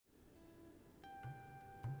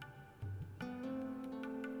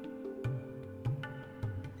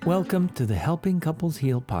Welcome to the Helping Couples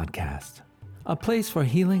Heal podcast, a place for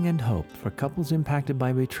healing and hope for couples impacted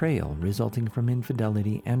by betrayal resulting from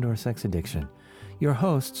infidelity and or sex addiction. Your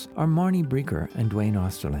hosts are Marnie Breeker and Dwayne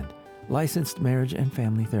Osterland, licensed marriage and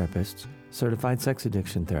family therapists, certified sex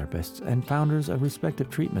addiction therapists, and founders of respective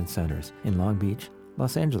treatment centers in Long Beach,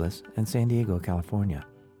 Los Angeles, and San Diego, California.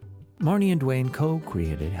 Marnie and Dwayne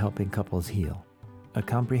co-created Helping Couples Heal, a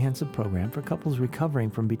comprehensive program for couples recovering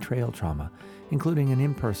from betrayal trauma, including an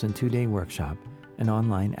in-person 2-day workshop, an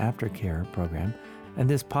online aftercare program, and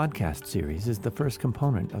this podcast series is the first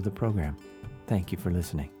component of the program. Thank you for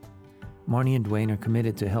listening. Marnie and Dwayne are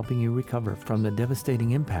committed to helping you recover from the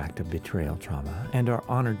devastating impact of betrayal trauma and are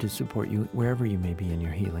honored to support you wherever you may be in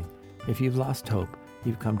your healing. If you've lost hope,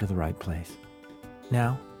 you've come to the right place.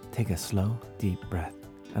 Now, take a slow, deep breath,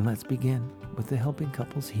 and let's begin with the Helping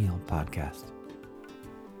Couples Heal podcast.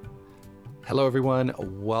 Hello, everyone.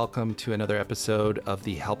 Welcome to another episode of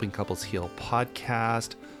the Helping Couples Heal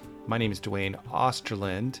podcast. My name is Dwayne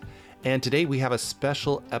Osterland, and today we have a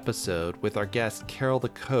special episode with our guest, Carol the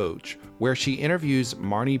Coach, where she interviews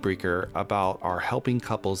Marnie Breeker about our Helping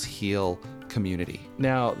Couples Heal community.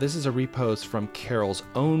 Now, this is a repost from Carol's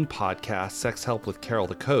own podcast, Sex Help with Carol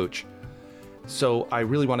the Coach. So I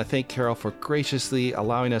really want to thank Carol for graciously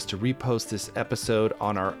allowing us to repost this episode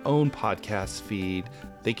on our own podcast feed.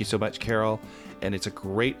 Thank you so much, Carol. And it's a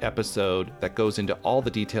great episode that goes into all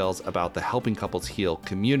the details about the Helping Couples Heal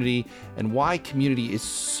community and why community is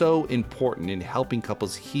so important in helping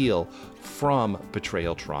couples heal from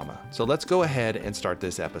betrayal trauma. So let's go ahead and start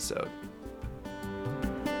this episode.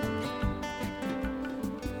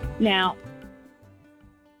 Now,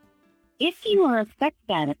 if you are a sex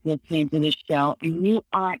addict listening to this show and you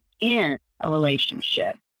are in a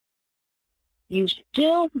relationship, you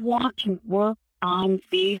still want to work on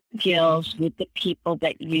these skills with the people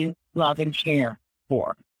that you love and care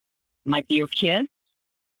for. Might be your kids,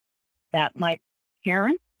 that might be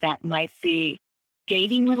parents, that might be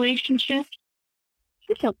dating relationships.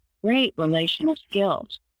 It's a great relational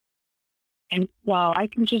skills. And while I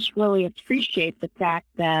can just really appreciate the fact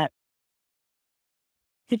that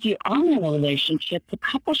if you are in a relationship, the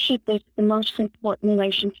coupleship is the most important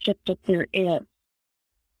relationship that there is.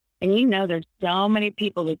 And you know, there's so many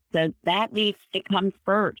people that says that needs to come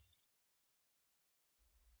first.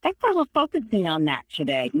 That's why we're focusing on that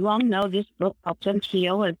today. You all know this book, Help Them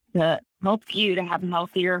Heal, is to help you to have a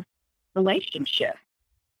healthier relationship.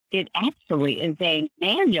 It actually is a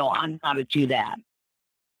manual on how to do that.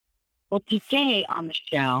 Well, today on the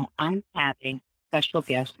show, I'm having special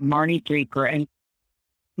guest, Marnie Breeker. And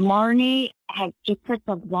Marnie has just such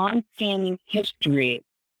a long-standing history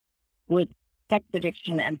with sex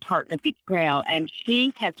addiction and partner betrayal, and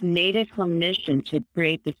she has made it her mission to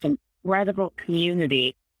create this incredible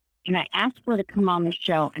community. And I asked her to come on the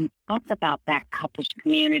show and talk about that couples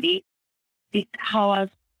community because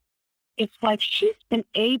it's like she's been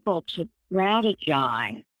able to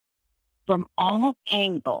strategize from all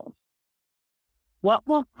angles what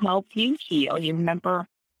will help you heal. You remember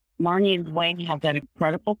Marnie and Dwayne have that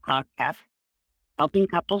incredible podcast, Helping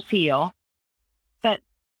Couples Heal. But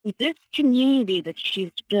this community that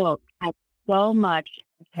she's built has so much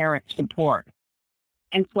parent support.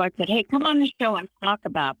 And so I said, hey, come on the show and talk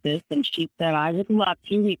about this. And she said, I would love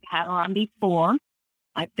to. We've had her on before.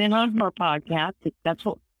 I've been on her podcast. That's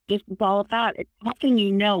what this is all about. It's helping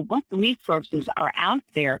you know what resources are out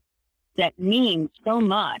there that mean so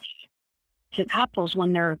much to couples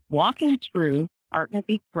when they're walking through partner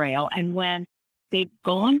betrayal and when they've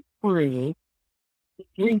gone through the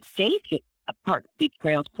 3 stages of partner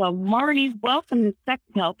betrayal. So Marnie, welcome to Sex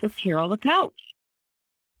Help with Carol the Coach.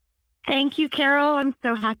 Thank you, Carol. I'm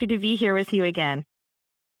so happy to be here with you again.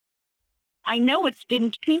 I know it's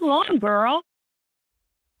been too long, girl.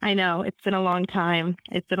 I know it's been a long time.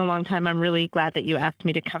 I'm really glad that you asked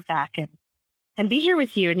me to come back and be here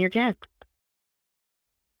with you and your guests.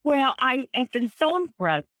 Well, I have been so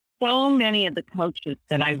impressed. So many of the coaches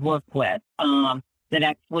that I work with that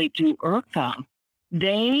actually do IRCA,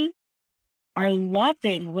 they are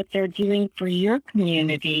loving what they're doing for your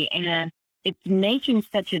community, and it's making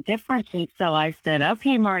such a difference. And so I said,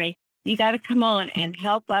 okay, Marnie, you got to come on and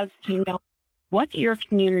help us to know what your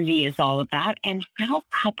community is all about and how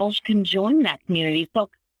couples can join that community.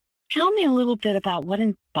 So tell me a little bit about what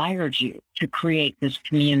inspired you to create this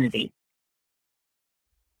community.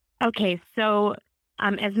 Okay, so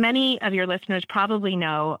as many of your listeners probably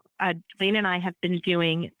know, Dwayne and I have been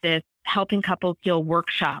doing this Helping Couples Heal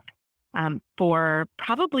workshop for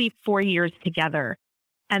probably 4 years together.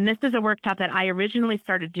 And this is a workshop that I originally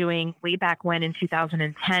started doing way back when in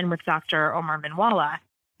 2010 with Dr. Omar Minwalla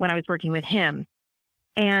when I was working with him.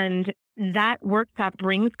 And that workshop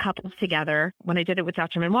brings couples together. When I did it with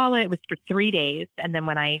Dr. Manwala, it was for 3 days. And then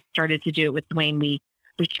when I started to do it with Dwayne, we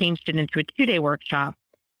changed it into a 2-day workshop.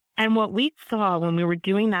 And what we saw when we were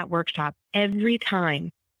doing that workshop every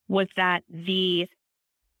time was that the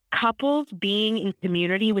couples being in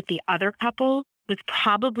community with the other couple was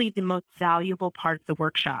probably the most valuable part of the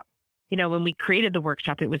workshop. When we created the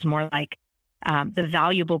workshop, it was more like the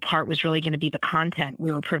valuable part was really going to be the content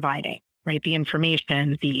we were providing, right? The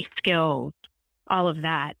information, the skills, all of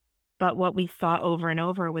that. But what we saw over and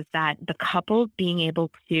over was that the couples being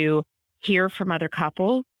able to hear from other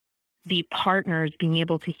couples, the partners being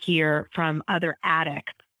able to hear from other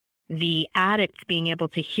addicts, the addicts being able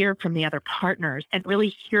to hear from the other partners and really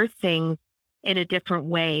hear things in a different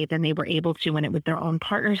way than they were able to when it was their own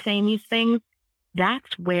partner saying these things.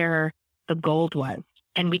 That's where the gold was.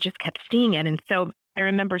 And we just kept seeing it. And so I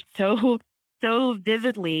remember so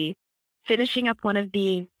vividly finishing up one of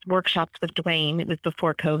the workshops with Dwayne. It was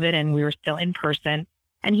before COVID and we were still in person.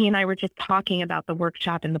 And he and I were just talking about the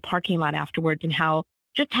workshop in the parking lot afterwards and how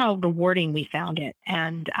rewarding we found it.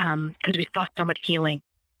 And because we saw so much healing.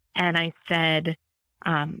 And I said,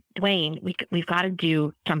 Dwayne, we've got to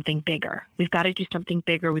do something bigger. We've got to do something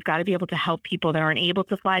bigger. We've got to be able to help people that aren't able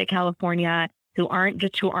to fly to California, who aren't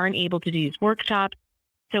able to do these workshops.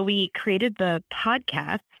 So we created the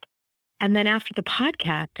podcast. And then after the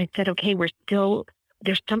podcast, I said, okay,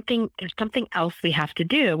 there's something else we have to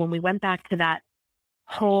do. When we went back to that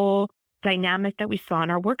whole dynamic that we saw in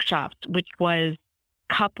our workshops, which was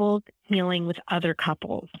couples healing with other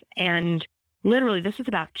couples. And literally, this was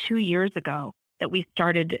about 2 years ago that we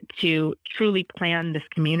started to truly plan this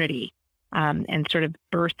community and sort of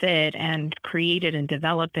birth it and create it and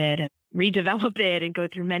develop it and redevelop it and go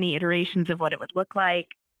through many iterations of what it would look like.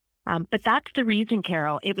 But that's the reason,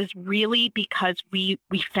 Carol. It was really because we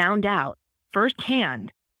found out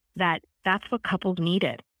firsthand that that's what couples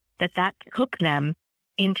needed, that took them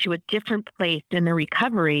into a different place in their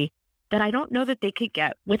recovery that I don't know that they could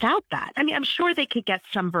get without that. I mean, I'm sure they could get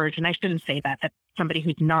some version. I shouldn't say that somebody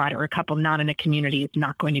who's not, or a couple not in a community is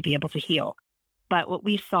not going to be able to heal. But what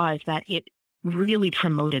we saw is that it really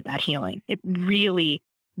promoted that healing. It really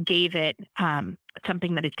gave it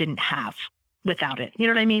something that it didn't have without it. You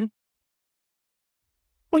know what I mean?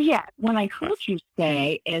 Well, yeah. What I heard you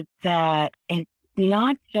say is that it's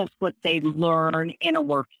not just what they learn in a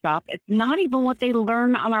workshop. It's not even what they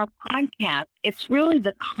learn on our podcast. It's really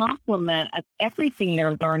the complement of everything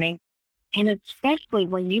they're learning. And especially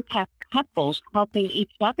when you have couples helping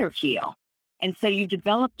each other heal. And so you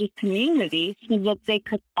develop this community so that they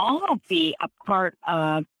could all be a part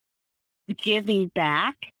of giving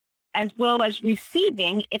back as well as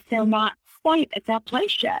receiving if they're not quite at that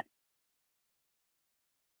place yet.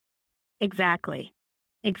 Exactly.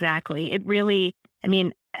 It really, I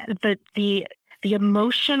mean, the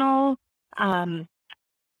emotional, for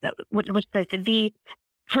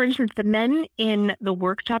instance, the men in the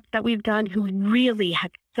workshops that we've done who really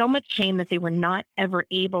had so much shame that they were not ever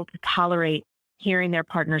able to tolerate hearing their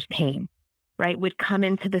partner's pain, right, would come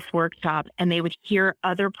into this workshop and they would hear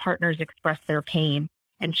other partners express their pain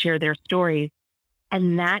and share their stories.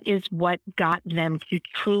 And that is what got them to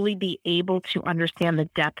truly be able to understand the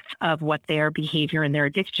depths of what their behavior and their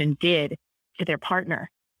addiction did to their partner.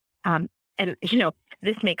 And,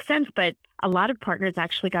 this makes sense, but a lot of partners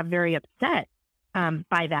actually got very upset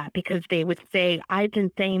by that because they would say, I've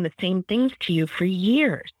been saying the same things to you for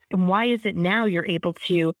years. And why is it now you're able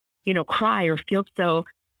to, cry or feel so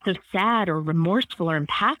sad or remorseful or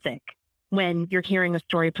empathic when you're hearing a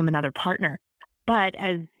story from another partner? But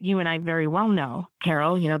as you and I very well know,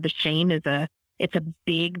 Carol, the shame it's a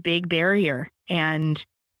big, big barrier. And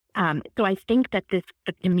so I think that the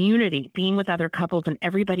community, being with other couples and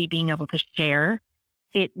everybody being able to share,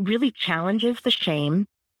 it really challenges the shame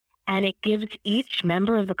and it gives each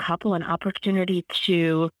member of the couple an opportunity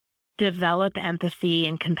to develop empathy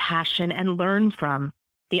and compassion and learn from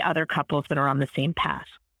the other couples that are on the same path.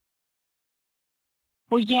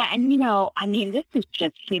 Well, yeah, and this is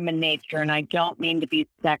just human nature, and I don't mean to be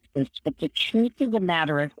sexist, but the truth of the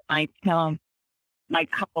matter is, I tell my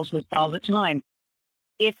couples this all the time.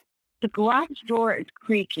 If the garage door is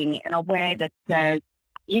creaking in a way that says,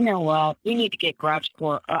 we need to get garage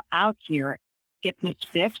door out here, get this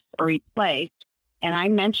fixed or replaced, and I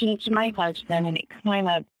mentioned it to my husband, and he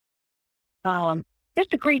kind of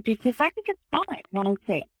disagreed because I think it's fine. What I'm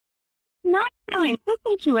saying, not fine.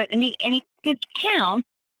 Listen to it, and he gets count.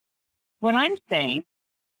 What I'm saying,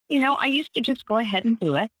 I used to just go ahead and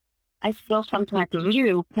do it. I still sometimes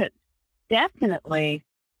do, but definitely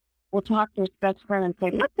will talk to his best friend and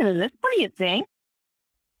say, listen to this. What do you think?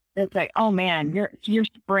 It's like, oh man, your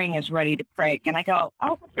spring is ready to break. And I go,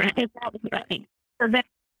 oh, is that right? So then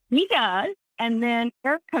he does. And then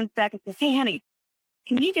Eric comes back and says, hey, honey,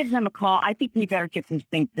 can you give them a call? I think we better get this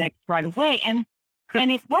thing fixed right away. And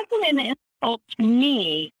it wasn't an insult to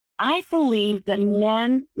me. I believe that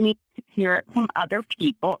men need to hear it from other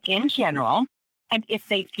people in general. And if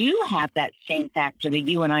they do have that shame factor that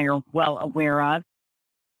you and I are well aware of,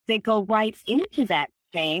 they go right into that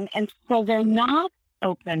shame. And so they're not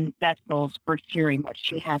open vessels for hearing what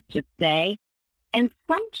she has to say. And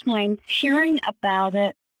sometimes hearing about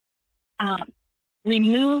it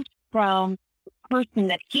removed from the person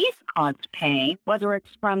that he's caused pain, whether it's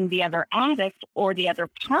from the other addict or the other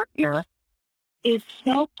partner, is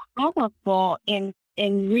so powerful in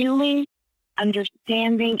really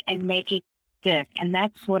understanding and making stick. And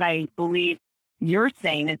that's what I believe you're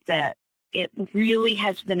saying, is that it really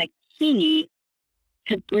has been a key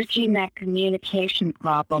to bridging that communication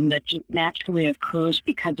problem that just naturally occurs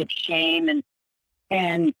because of shame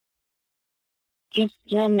and just,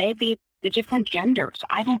 maybe the different genders.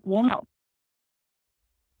 I don't know.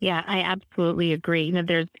 Yeah, I absolutely agree.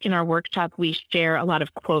 There's in our workshop, we share a lot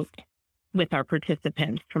of quotes with our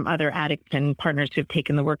participants from other addicts and partners who've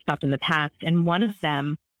taken the workshop in the past. And one of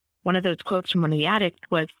those quotes from one of the addicts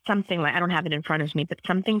was something like, I don't have it in front of me, but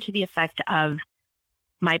something to the effect of,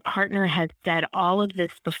 my partner has said all of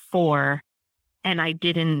this before, and I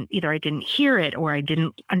didn't hear it, or I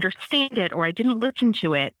didn't understand it, or I didn't listen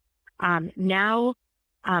to it. Now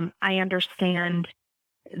I understand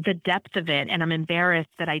the depth of it, and I'm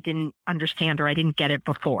embarrassed that I didn't understand or I didn't get it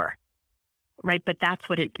before. Right. But that's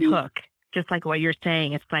what it took. Just like what you're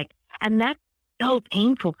saying. It's like, and that's so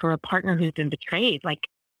painful for a partner who's been betrayed. Like,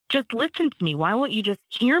 just listen to me. Why won't you just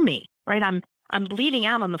hear me? Right. I'm bleeding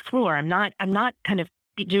out on the floor. I'm not kind of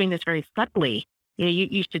doing this very subtly.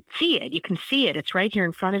 You should see it. You can see it. It's right here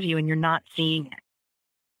in front of you, and you're not seeing it.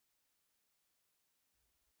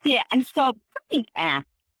 Yeah. And so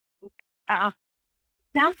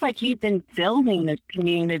sounds like you've been building this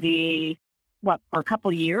community, for a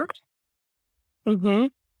couple of years? Mm-hmm.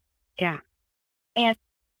 Yeah. And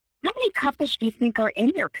how many couples do you think are in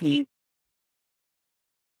your community?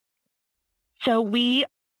 So we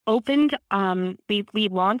opened, we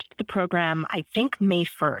launched the program, I think May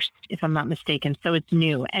 1st, if I'm not mistaken. So it's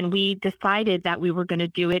new. And we decided that we were going to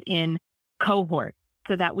do it in cohort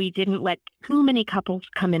so that we didn't let too many couples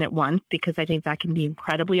come in at once, because I think that can be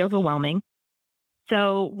incredibly overwhelming.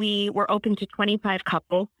 So we were open to 25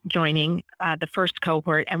 couples joining the first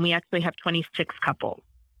cohort, and we actually have 26 couples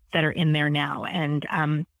that are in there now. And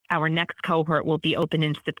our next cohort will be open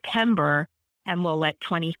in September, and we'll let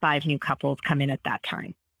 25 new couples come in at that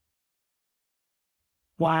time.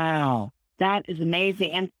 Wow, that is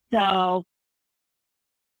amazing. And so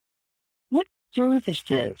what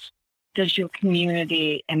services does your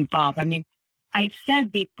community involve? I mean, I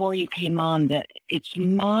said before you came on that it's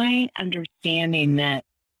my understanding that,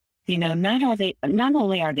 not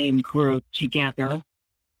only are they in group together,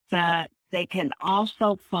 but they can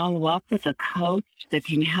also follow up with a coach that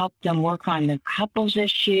can help them work on the couples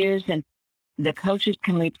issues, and the coaches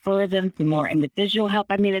can refer them to more individual help.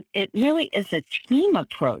 I mean, it really is a team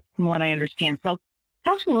approach from what I understand. So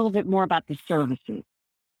tell us a little bit more about the services.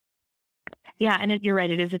 Yeah, and you're right.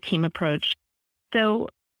 It is a team approach. So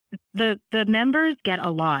the members get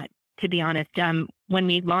a lot, to be honest. When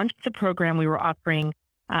we launched the program, we were offering,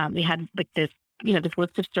 we had like this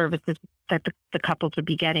list of services that the couples would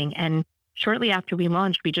be getting. And shortly after we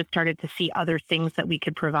launched, we just started to see other things that we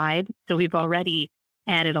could provide. So we've already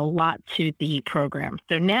added a lot to the program.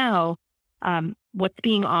 So now what's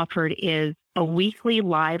being offered is a weekly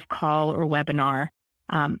live call or webinar.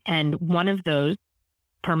 And one of those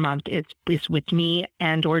per month is with me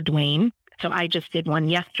and or Dwayne. So I just did one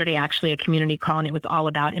yesterday, actually, a community call, and it was all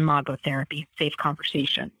about imago therapy, safe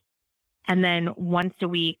conversation. And then once a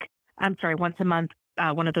month,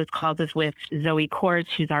 one of those calls is with Zoe Kors,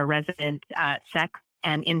 who's our resident sex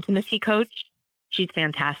and intimacy coach. She's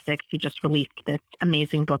fantastic. She just released this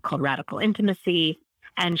amazing book called Radical Intimacy.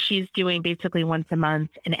 And she's doing basically once a month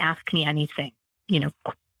an Ask Me Anything,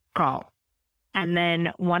 call. And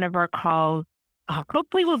then one of our calls,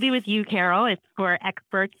 hopefully will be with you, Carol. It's for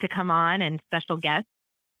experts to come on and special guests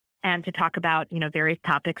and to talk about, various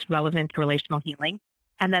topics relevant to relational healing.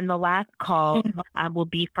 And then the last call will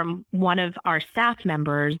be from one of our staff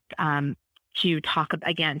members to talk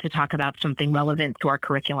about something relevant to our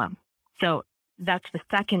curriculum. So that's the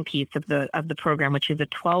second piece of the program, which is a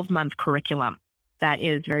 12-month curriculum that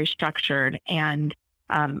is very structured. And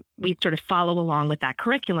we sort of follow along with that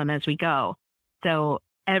curriculum as we go. So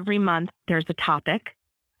every month there's a topic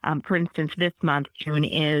For instance, this month, June,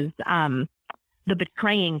 is the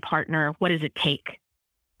betraying partner. What does it take?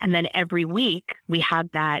 And then every week we have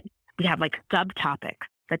like subtopics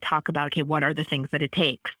that talk about, okay, what are the things that it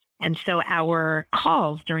takes? And so our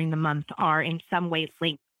calls during the month are in some ways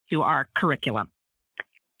linked to our curriculum.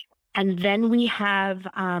 And then we have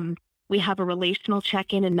a relational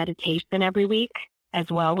check-in and meditation every week as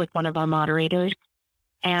well with one of our moderators.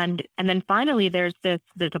 And then finally, there's a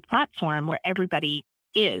platform where everybody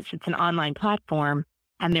is. It's an online platform,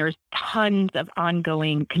 and there's tons of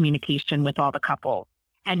ongoing communication with all the couples.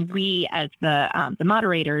 And we, as the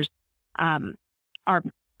moderators, are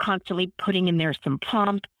constantly putting in there some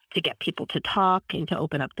prompts to get people to talk and to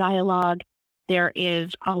open up dialogue. There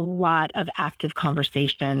is a lot of active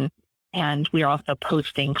conversation, and we are also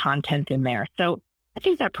posting content in there. So I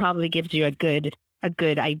think that probably gives you a good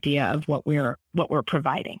idea of what we're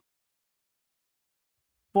providing.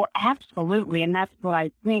 Well, absolutely. And that's what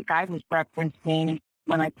I think I was referencing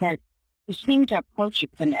when I said you seem to approach it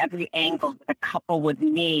from every angle that a couple would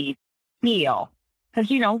need heal. Because,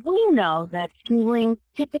 we know that healing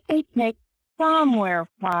typically takes somewhere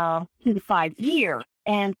from 2 to 5 years.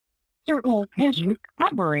 And certainly his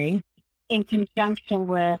recovery in conjunction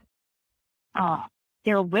with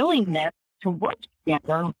their willingness to work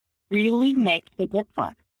together really makes a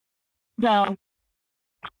difference. So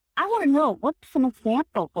I want to know, what's some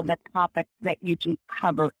examples of the topics that you can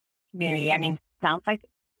cover community? I mean, sounds like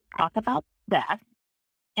talk about death.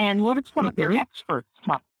 And what are some of your experts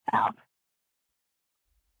talk about?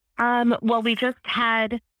 Well, we just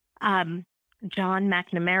had John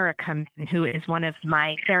McNamara come in, who is one of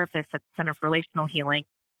my therapists at the Center for Relational Healing.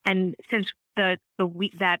 And since the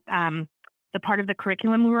part of the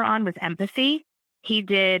curriculum we were on was empathy, he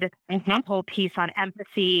did a whole piece on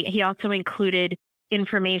empathy. He also included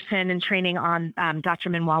information and training on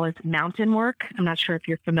Dr. Minwala's mountain work. I'm not sure if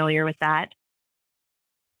you're familiar with that.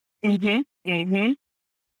 And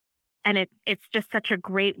it's just such a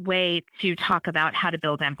great way to talk about how to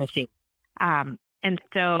build empathy. And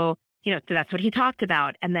so, so that's what he talked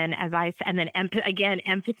about. And then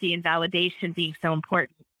empathy and validation being so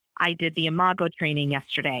important. I did the Imago training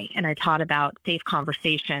yesterday, and I taught about safe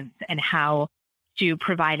conversations and how to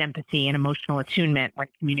provide empathy and emotional attunement when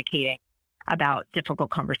communicating about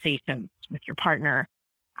difficult conversations with your partner.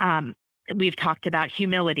 We've talked about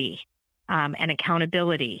humility and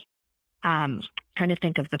accountability. Trying to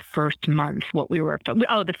think of the first month,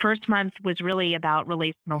 the first month was really about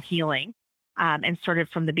relational healing, and sort of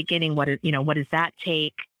from the beginning, what does that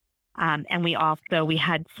take? And we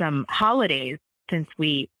had some holidays since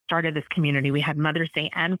we started this community. We had Mother's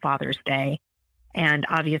Day and Father's Day. And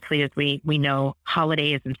obviously, as we know,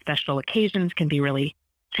 holidays and special occasions can be really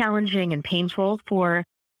challenging and painful for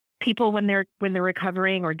people when they're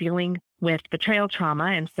recovering or dealing with betrayal trauma.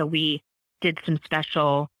 And so we did some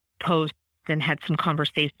special posts and had some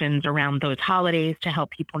conversations around those holidays to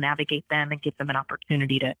help people navigate them and give them an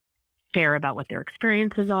opportunity to share about what their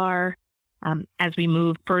experiences are. As we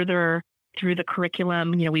move further through the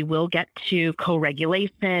curriculum, we will get to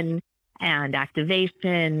co-regulation and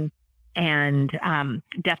activation and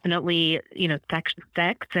definitely, sex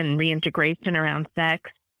and reintegration around sex.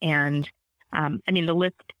 And the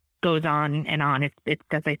list goes on and on. It's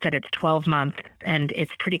as I said, it's 12 months, and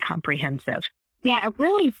it's pretty comprehensive. Yeah, it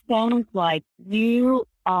really sounds like you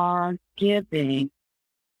are giving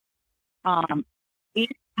these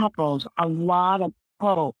couples a lot of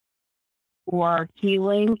hope for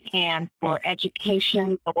healing and for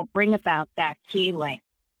education that will bring about that healing.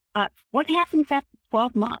 What happens after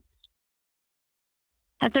 12 months?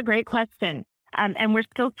 That's a great question. And we're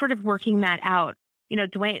still sort of working that out.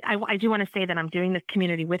 Dwayne, I do want to say that I'm doing this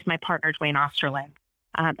community with my partner, Dwayne Osterland,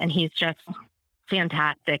 and he's just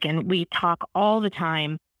fantastic. And we talk all the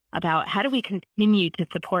time about how do we continue to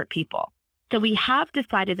support people. So we have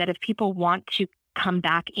decided that if people want to come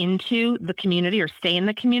back into the community or stay in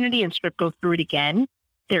the community and sort of go through it again,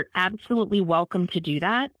 they're absolutely welcome to do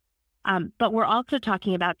that. But we're also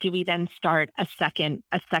talking about, do we then start a second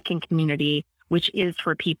community, which is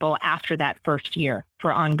for people after that first year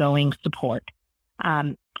for ongoing support.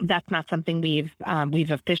 That's not something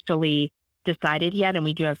we've officially decided yet, and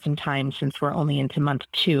we do have some time since we're only into month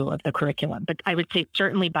 2 of the curriculum. But I would say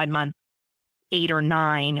certainly by month 8 or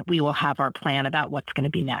 9, we will have our plan about what's going to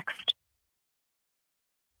be next.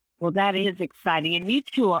 Well, that is exciting. And you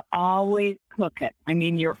two are always cooking. I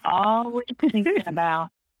mean, you're always thinking about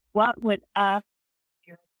what would up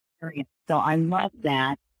your experience. So I love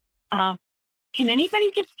that. Can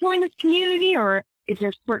anybody just join this community, or is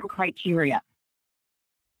there certain criteria?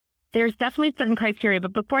 There's definitely certain criteria,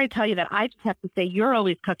 but before I tell you that, I just have to say you're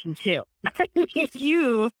always cooking too.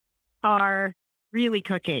 You are really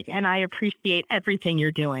cooking, and I appreciate everything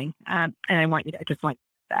you're doing. And I just want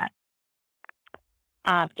that.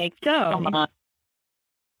 Thanks so much.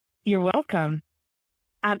 You're welcome.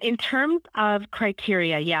 In terms of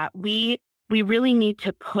criteria, yeah, we really need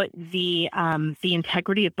to put the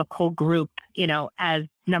integrity of the whole group, as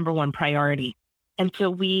number one priority. And so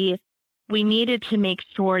we needed to make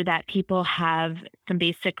sure that people have some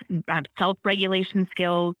basic self-regulation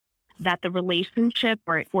skills, that the relationship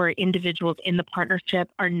or individuals in the partnership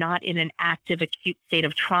are not in an active, acute state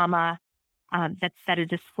of trauma, that a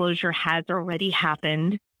disclosure has already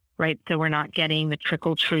happened, right? So we're not getting the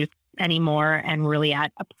trickle truth anymore and really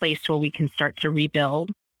at a place where we can start to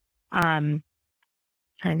rebuild. Trying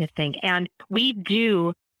to think. And we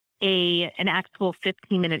do an actual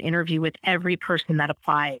 15-minute interview with every person that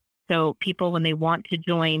applies. So people, when they want to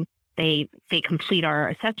join, they complete our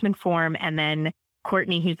assessment form, and then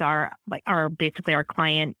Courtney, who's our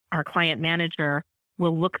client manager,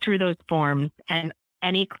 will look through those forms, and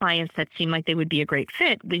any clients that seem like they would be a great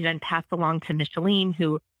fit, we then pass along to Micheline,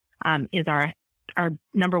 who is our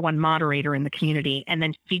number one moderator in the community, and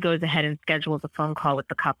then she goes ahead and schedules a phone call with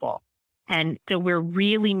the couple. And so we're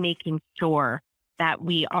really making sure that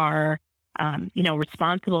we are,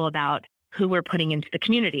 responsible about who we're putting into the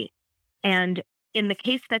community. And in the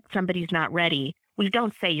case that somebody's not ready, we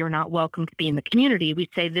don't say you're not welcome to be in the community. We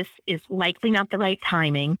say this is likely not the right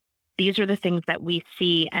timing. These are the things that we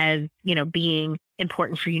see as, being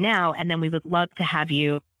important for you now. And then we would love to have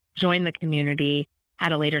you join the community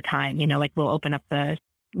at a later time.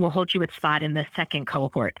 We'll hold you a spot in the second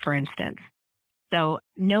cohort, for instance. So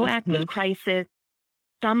no active crisis,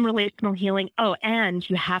 some relational healing. Oh, and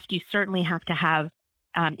you certainly have to have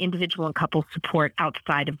individual and couple support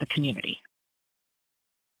outside of the community.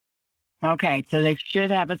 Okay, so they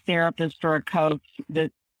should have a therapist or a coach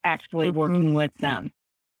that's actually working with them.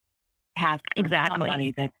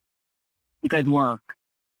 Somebody that's good work.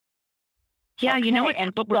 Yeah, Okay.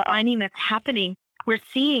 And what we're finding that's happening, we're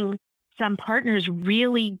seeing some partners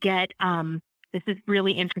really get, this is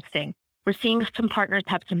really interesting. We're seeing some partners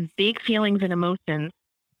have some big feelings and emotions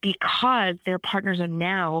because their partners are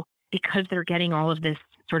now, because they're getting all of this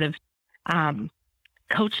sort of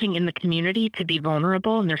coaching in the community to be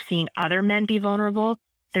vulnerable, and they're seeing other men be vulnerable.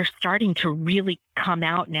 They're starting to really come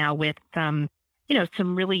out now with some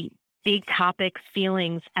really big topics,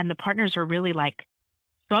 feelings, and the partners are really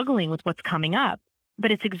struggling with what's coming up.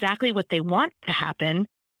 But it's exactly what they want to happen.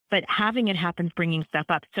 But having it happen is bringing stuff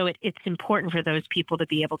up. So it's important for those people to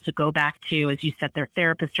be able to go back to, as you said, their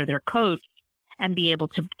therapist or their coach, and be able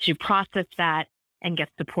to process that and get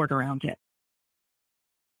support around it.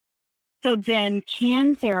 So then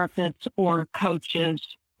can therapists or coaches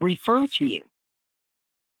refer to you?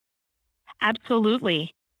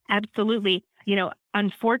 Absolutely. Absolutely.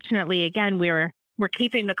 Unfortunately, again, we're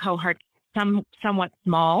keeping the cohort somewhat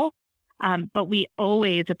small, but we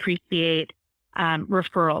always appreciate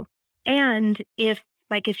referrals. And if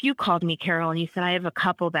you called me, Carol, and you said, I have a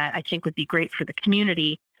couple that I think would be great for the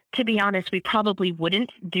community, to be honest, we probably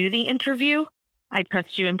wouldn't do the interview. I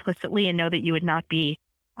trust you implicitly and know that you would not be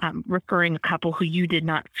referring a couple who you did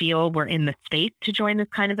not feel were in the space to join this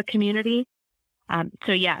kind of a community.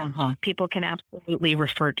 So yeah, people can absolutely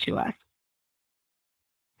refer to us.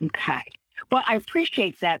 Okay. Well, I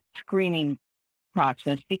appreciate that screening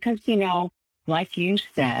process because, like you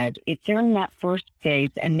said, if they're in that first phase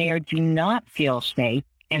and they do not feel safe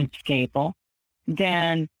and stable,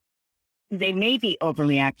 then they may be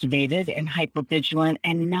overly activated and hypervigilant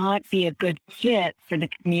and not be a good fit for the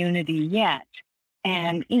community yet.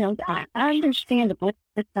 And, I understand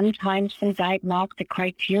that sometimes some diagnostic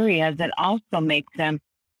criteria that also make them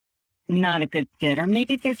not a good fit, or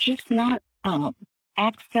maybe they're just not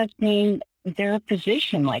accessing their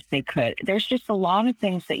position like they could. There's just a lot of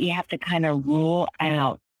things that you have to kind of rule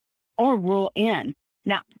out or rule in.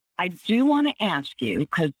 Now, I do want to ask you,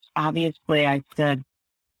 because obviously I said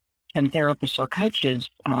can therapists or coaches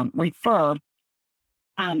refer,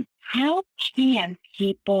 how can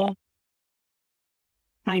people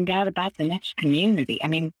find out about the next community? I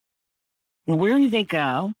mean, where do they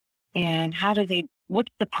go and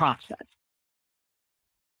what's the process?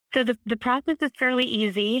 So the process is fairly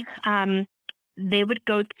easy. They would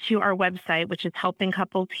go to our website, which is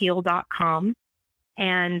helpingcouplesheal.com.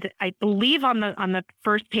 And I believe on the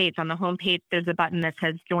first page, on the home page, there's a button that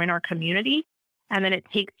says join our community. And then it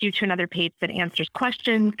takes you to another page that answers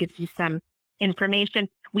questions, gives you some information.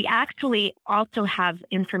 We actually also have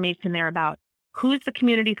information there about who's the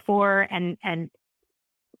community for and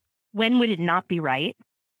when would it not be right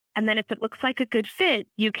And then if it looks like a good fit,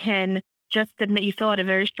 you can just submit, you fill out a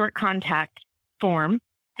very short contact form,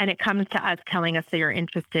 and it comes to us telling us that you're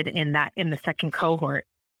interested in that in the second cohort.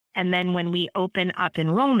 And then when we open up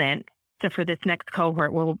enrollment, so for this next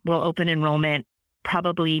cohort, we'll open enrollment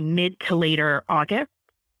probably mid to later August.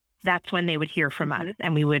 That's when they would hear from us,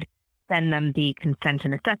 and we would send them the consent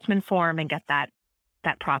and assessment form and get that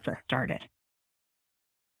process started.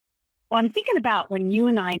 Well, I'm thinking about when you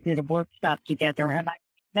and I did a workshop together, and I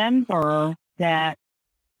remember that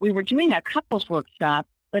we were doing a couples workshop,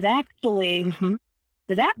 but actually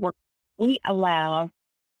for that work, we allowed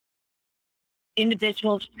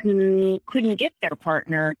individuals who couldn't get their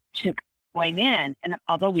partner to join in. And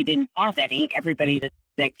although we didn't have any, everybody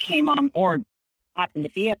that came on board happened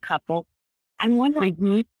to be a couple. I'm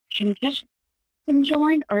wondering, can just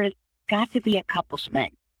join, or it's got to be a couples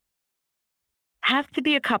thing? Has to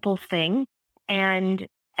be a couples thing. And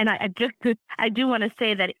I do want to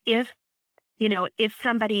say that if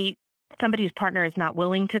somebody's partner is not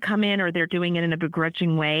willing to come in, or they're doing it in a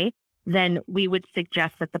begrudging way, then we would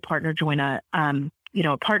suggest that the partner join a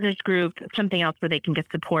partners group, something else where they can get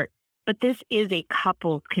support. But this is a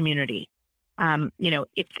couples community.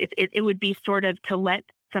 It would be sort of, to let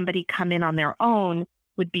somebody come in on their own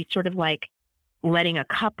would be sort of like letting a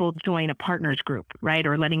couple join a partners group, right?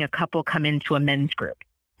 Or letting a couple come into a men's group,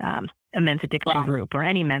 a men's addiction group, or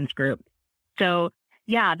any men's group. So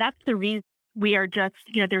yeah, that's the reason. We are just,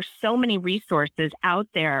 there's so many resources out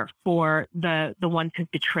there for the ones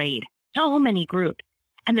who've betrayed. So many groups.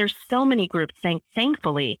 And there's so many groups,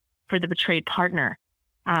 thankfully, for the betrayed partner.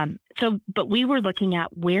 But we were looking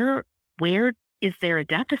at where is there a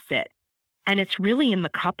deficit? And it's really in the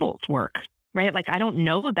couples work, right? Like, I don't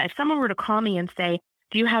know that if someone were to call me and say,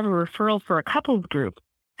 do you have a referral for a couples group?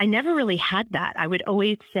 I never really had that. I would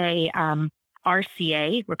always say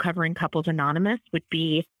RCA, Recovering Couples Anonymous, would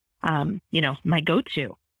be my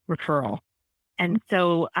go-to referral. And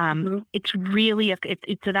so it's really,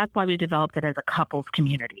 so that's why we developed it as a couples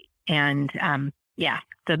community. And and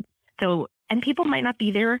people might not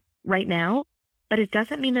be there right now, but it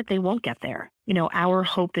doesn't mean that they won't get there. Our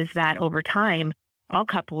hope is that over time, all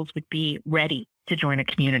couples would be ready to join a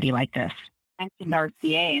community like this. I mentioned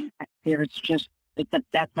RCA, and there's just,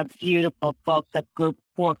 that's a beautiful focus group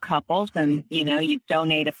for couples, and you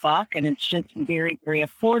donate $1 and it's just very, very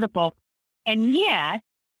affordable. And yet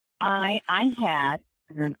I had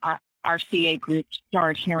an RCA group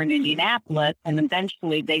start here in Indianapolis, and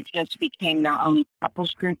eventually they just became their own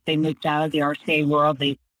couples group. They moved out of the RCA world.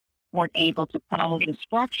 They weren't able to follow the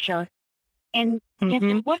structure, and if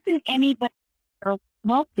it wasn't anybody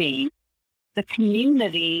helping the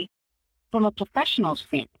community from a professional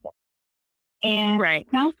standpoint. And it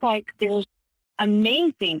sounds like there's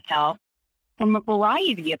amazing help from a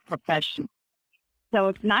variety of professions. So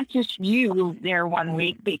it's not just you there one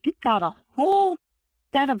week, but you've got a whole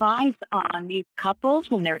set of eyes on these couples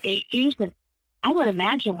when they're ages. And I would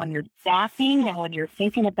imagine when you're staffing and when you're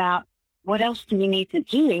thinking about what else do we need to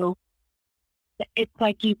do, it's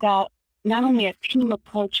like you've got not only a team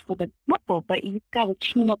approach for the couple, but you've got a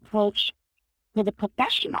team approach for the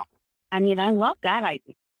professional. I mean, I love that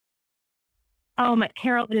idea. Oh,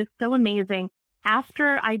 Carol, it is so amazing.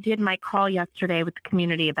 After I did my call yesterday with the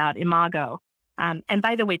community about Imago, and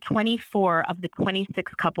by the way, 24 of the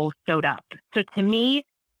 26 couples showed up. So to me,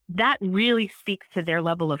 that really speaks to their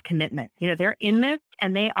level of commitment. They're in this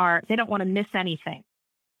and they don't want to miss anything.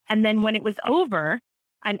 And then when it was over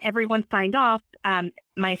and everyone signed off,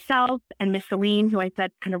 myself and Miss Celine, who I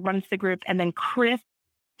said kind of runs the group, and then Chris,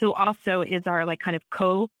 who also is our kind of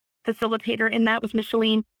co-facilitator in that with Miss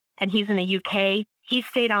Celine, and he's in the UK, he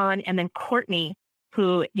stayed on. And then Courtney,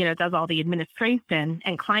 who, does all the administration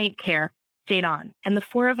and client care, stayed on. And the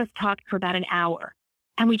four of us talked for about an hour.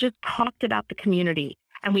 And we just talked about the community,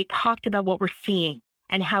 and we talked about what we're seeing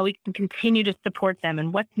and how we can continue to support them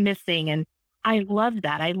and what's missing. And I love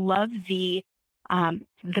that. I love the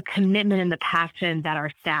commitment and the passion that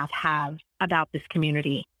our staff have about this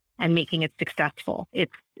community and making it successful.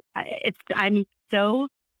 I'm so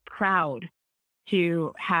proud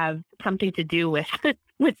to have something to do with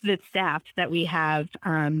the staff that we have,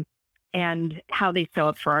 and how they show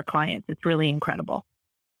up for our clients. It's really incredible.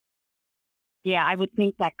 Yeah, I would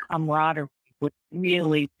think that camaraderie would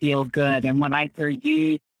really feel good. And what I hear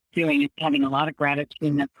you doing is having a lot of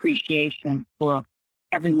gratitude and appreciation for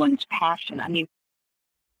everyone's passion. I mean,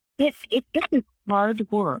 this is hard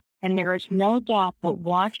work, and there is no doubt that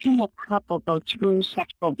watching a couple go through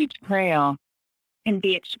sexual betrayal can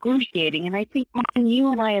be excruciating. And I think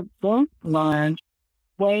you and I have both learned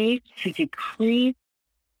ways to decrease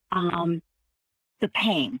the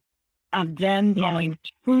pain of them going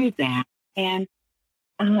through that. And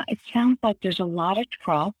it sounds like there's a lot of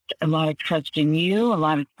trust in you, a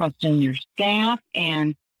lot of trust in your staff,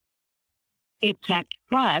 and it's that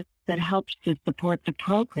trust that helps to support the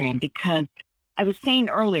program. Because I was saying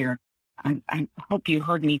earlier, I hope you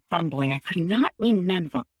heard me fumbling. I could not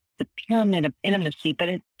remember the pyramid of intimacy, but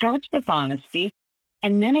it starts with honesty,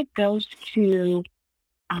 and then it goes to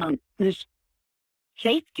this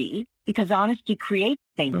safety, because honesty creates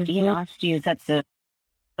safety, and honesty is at the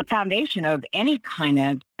foundation of any kind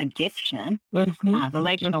of addiction,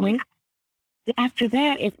 relational. After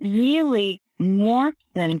that, it really morphs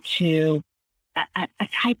into a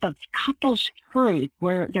type of couples truth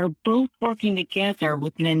where they're both working together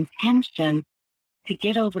with an intention to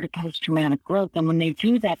get over to post-traumatic growth. And when they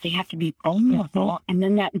do that, they have to be vulnerable. And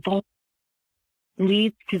then that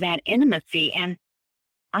leads to that intimacy. And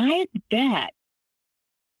I bet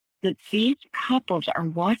that these couples are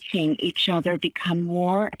watching each other become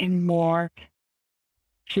more and more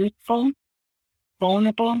truthful,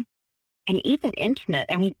 vulnerable, and even intimate.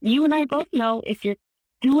 I mean, you and I both know if you're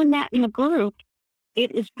doing that in a group,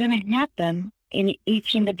 it is going to happen in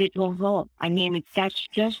each individual role. I mean, that's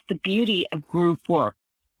just the beauty of group work.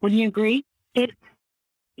 Would you agree? It's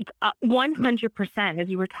 100%. As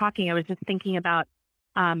you were talking, I was just thinking about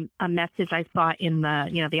a message I saw in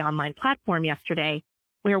the online platform yesterday,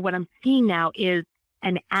 where what I'm seeing now is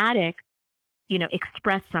an addict,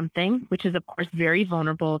 express something, which is of course very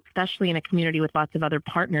vulnerable, especially in a community with lots of other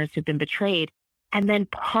partners who've been betrayed, and then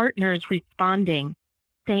partners responding,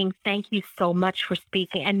 saying, thank you so much for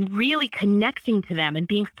speaking, and really connecting to them and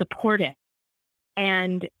being supportive.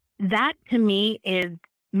 And that to me is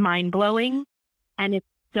mind-blowing, and it's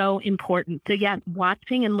so important. So yeah,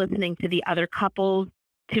 watching and listening to the other couples,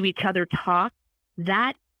 to each other talk,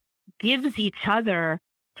 that gives each other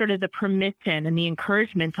sort of the permission and the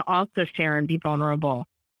encouragement to also share and be vulnerable.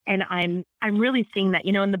 And I'm really seeing that,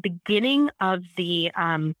 in the beginning of the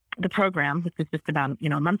program, which was just about,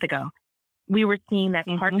 a month ago, we were seeing that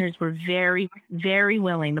partners were very, very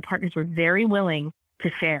willing. The partners were very willing to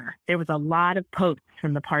share. There was a lot of posts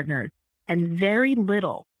from the partners and very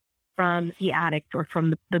little from the addict or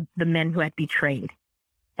from the men who had betrayed.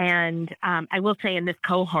 And I will say in this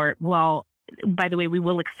cohort, well, by the way, we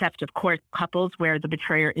will accept, of course, couples where the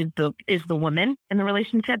betrayer is the woman in the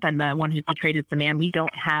relationship and the one who's betrayed is the man. We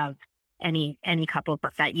don't have any couples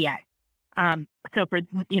like that yet. So for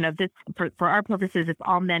for our purposes, it's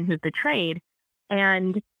all men who've betrayed,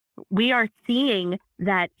 and we are seeing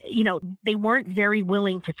that they weren't very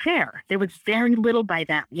willing to share. There was very little by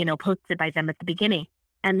them, posted by them at the beginning,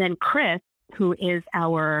 and then Chris, who is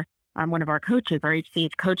our one of our coaches, our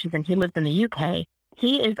HCH coaches, and he lives in the UK.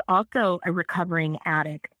 He is also a recovering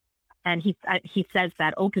addict, and he says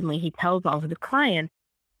that openly. He tells all of his clients,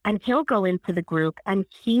 and he'll go into the group and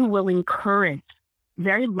he will encourage,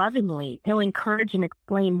 very lovingly, he'll encourage and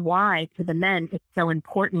explain why to the men it's so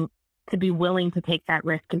important to be willing to take that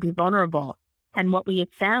risk and be vulnerable. And what we have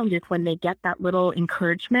found is when they get that little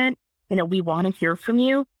encouragement, we want to hear from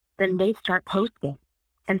you, then they start posting.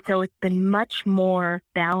 And so it's been much more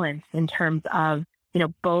balanced in terms of,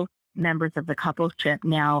 both members of the coupleship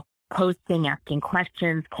now posting, asking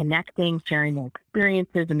questions, connecting, sharing their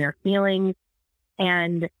experiences and their feelings.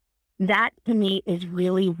 And that to me is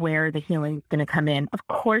really where the healing is going to come in. Of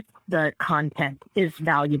course, the content is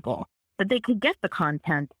valuable, but they could get the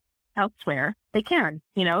content elsewhere. They can,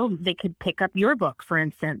 they could pick up your book, for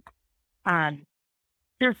instance.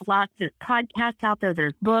 There's lots of podcasts out there.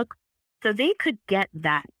 There's books. So they could get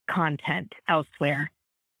that content elsewhere.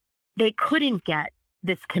 They couldn't get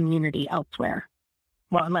this community elsewhere.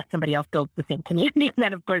 Well, unless somebody else builds the same community,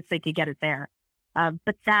 then of course they could get it there.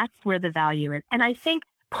 But that's where the value is. And I think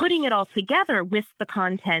putting it all together with the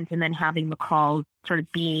content and then having the calls sort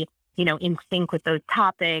of be, in sync with those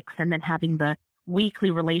topics, and then having the weekly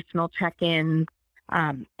relational check-ins,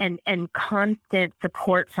 and constant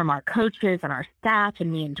support from our coaches and our staff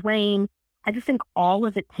and me and Dwayne. I just think all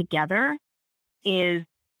of it together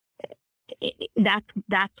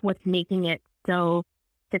that's what's making it so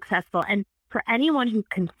successful. And for anyone who's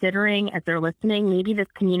considering, as they're listening, maybe this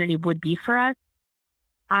community would be for us,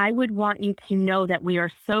 I would want you to know that we are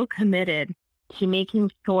so committed to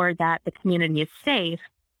making sure that the community is safe,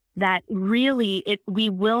 that really we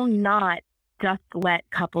will not just let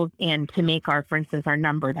couples in to make for instance, our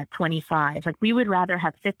number, that 25. Like, we would rather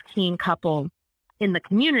have 15 couples in the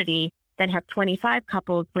community than have 25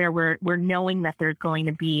 couples where we're knowing that there's going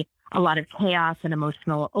to be a lot of chaos and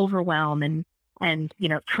emotional overwhelm and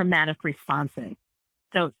traumatic responses.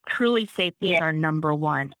 So truly safety is our number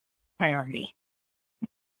one priority.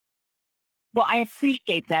 Well, I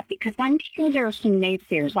appreciate that because I'm sure there are some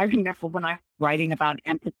naysayers. I remember when I was writing about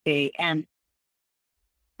empathy, and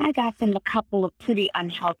I got from a couple of pretty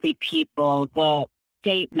unhealthy people the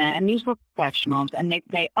statement, and these were professionals, and they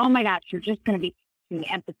say, "Oh my gosh, you're just going to be teaching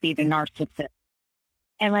empathy to narcissists."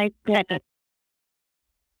 And I said,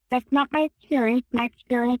 "That's not my experience. My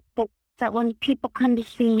experience is that when people come to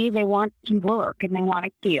see me, they want to work and they want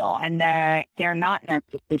to heal, and they're not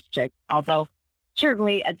narcissistic, although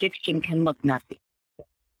certainly addiction can look narcissistic."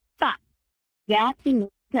 But that being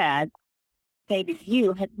said, say to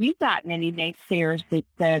you, have you gotten any naysayers that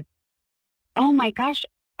said, "Oh my gosh,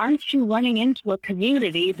 aren't you running into a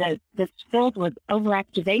community that's filled with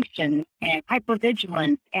overactivation and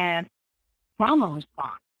hypervigilance and trauma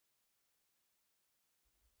response?"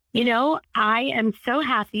 You know, I am so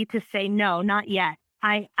happy to say no, not yet.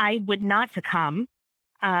 I would not succumb.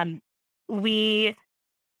 We've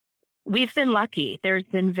been lucky. There's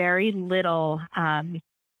been very little,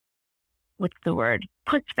 what's the word,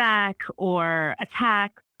 pushback or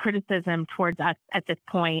attack, criticism towards us at this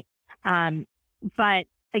point. But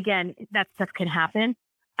again, that stuff can happen.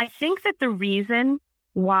 I think that the reason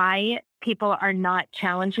why people are not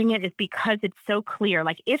challenging it is because it's so clear.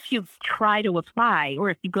 Like if you try to apply or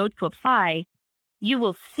if you go to apply, you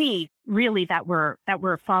will see really that we're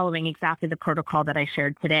following exactly the protocol that I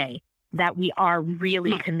shared today, that we are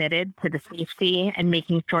really committed to the safety and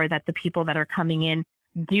making sure that the people that are coming in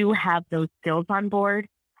do have those skills on board.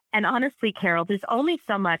 And honestly, Carol, there's only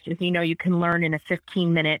so much, as you know, you can learn in a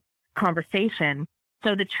 15-minute conversation.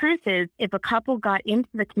 So the truth is, if a couple got into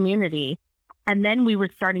the community and then we were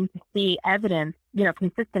starting to see evidence,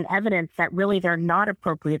 consistent evidence that really they're not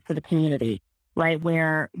appropriate for the community, right?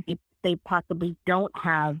 Where they possibly don't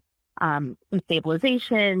have some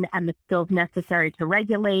stabilization and the skills necessary to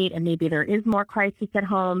regulate, and maybe there is more crisis at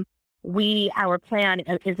home. Our plan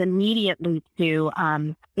is immediately to,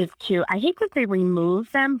 I hate to say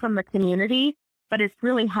remove them from the community, but it's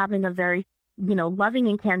really having a very, loving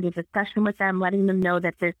and candid discussion with them, letting them know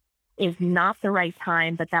that this is not the right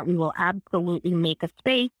time, but that we will absolutely make a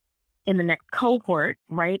space in the next cohort,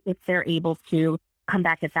 right? If they're able to come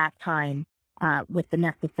back at that time with the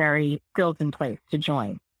necessary skills in place to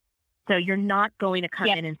join. So you're not going to come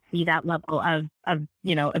in and see that level of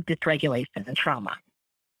dysregulation and trauma.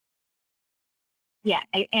 Yeah.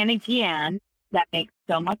 And again, that makes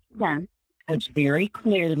so much sense because very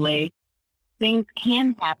clearly things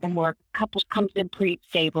can happen where couples comes in pretty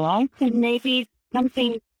stabilized and maybe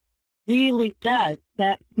something really does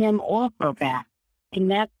set him or her back.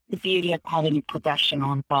 And that's the beauty of having a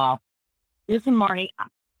professional involved. Listen, Marnie,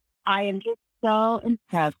 I am just so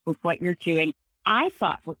impressed with what you're doing. I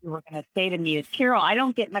thought what you were going to say to me is, Carol, I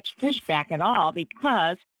don't get much pushback at all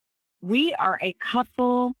because we are a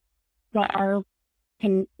couple that are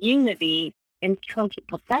community in terms of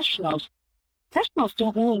professionals. Professionals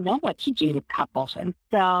don't really know what to do with couples. And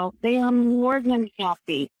so they are more than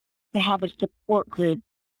happy to have a support group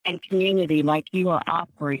and community like you are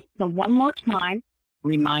offering. So one more time,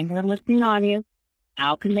 remind our listening audience,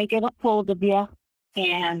 how can they get a hold of you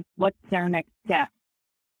and what's their next step?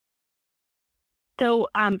 So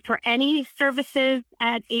for any services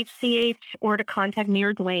at HCH or to contact me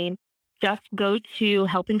or Dwayne, just go to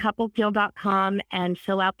helpingcouplesheal.com and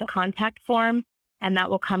fill out the contact form, and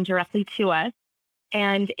that will come directly to us.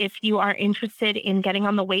 And if you are interested in getting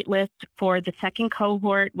on the wait list for the second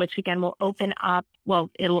cohort, which again will open up,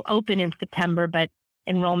 it'll open in September, but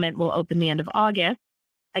enrollment will open the end of August.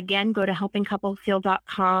 Again, go to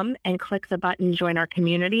helpingcouplesheal.com and click the button, join our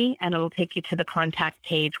community, and it'll take you to the contact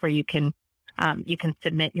page where you can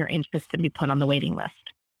submit your interest to be put on the waiting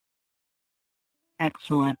list.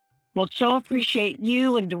 Excellent. Well, so appreciate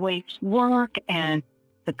you and Dwayne's work and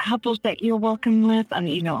the couples that you're working with. I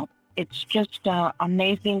mean, it's just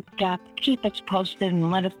amazing stuff. Keep us posted and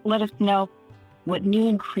let us know what new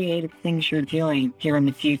and creative things you're doing here in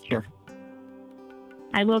the future.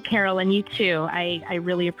 I will, Carol, and you too. I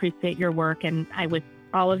really appreciate your work, and I wish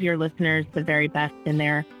all of your listeners the very best in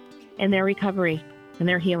their recovery and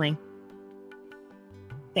their healing.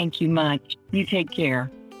 Thank you much. You take care.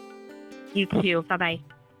 You too. Bye-bye.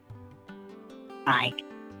 Bye.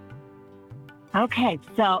 Okay,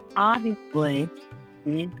 so obviously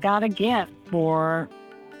we've got a gift for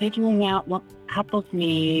figuring out what couples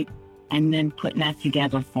need and then putting that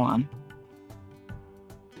together for them.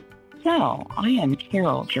 So I am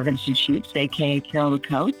Carol Jurgensen-Schutz, a.k.a. Carol the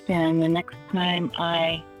Coach, and the next time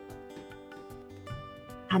I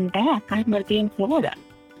come back, I'm going to be in Florida.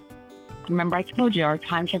 Remember, I told you our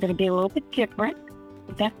times are going to be a little bit different,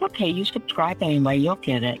 but that's okay. You subscribe anyway, you'll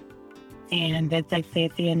get it. And as I say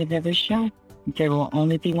at the end of every show, There will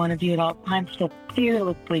only be one of you at all times. So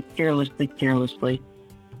fearlessly, fearlessly, fearlessly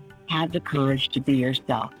have the courage to be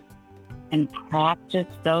yourself and practice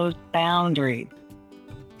those boundaries.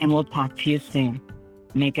 And we'll talk to you soon.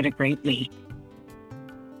 Make it a great week.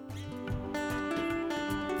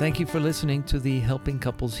 Thank you for listening to the Helping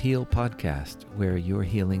Couples Heal podcast, where your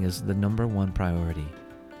healing is the number one priority.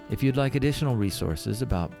 If you'd like additional resources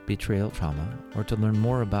about betrayal trauma or to learn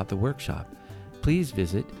more about the workshop, please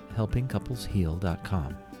visit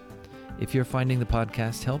helpingcouplesheal.com. If you're finding the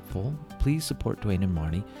podcast helpful, please support Dwayne and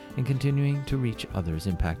Marnie in continuing to reach others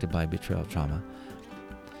impacted by betrayal trauma.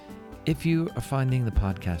 If you are finding the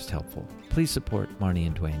podcast helpful, please support Marnie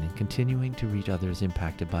and Dwayne in continuing to reach others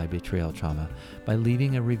impacted by betrayal trauma by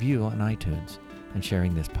leaving a review on iTunes and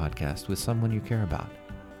sharing this podcast with someone you care about.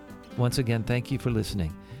 Once again, thank you for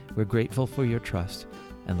listening. We're grateful for your trust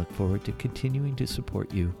and look forward to continuing to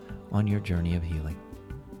support you on your journey of healing.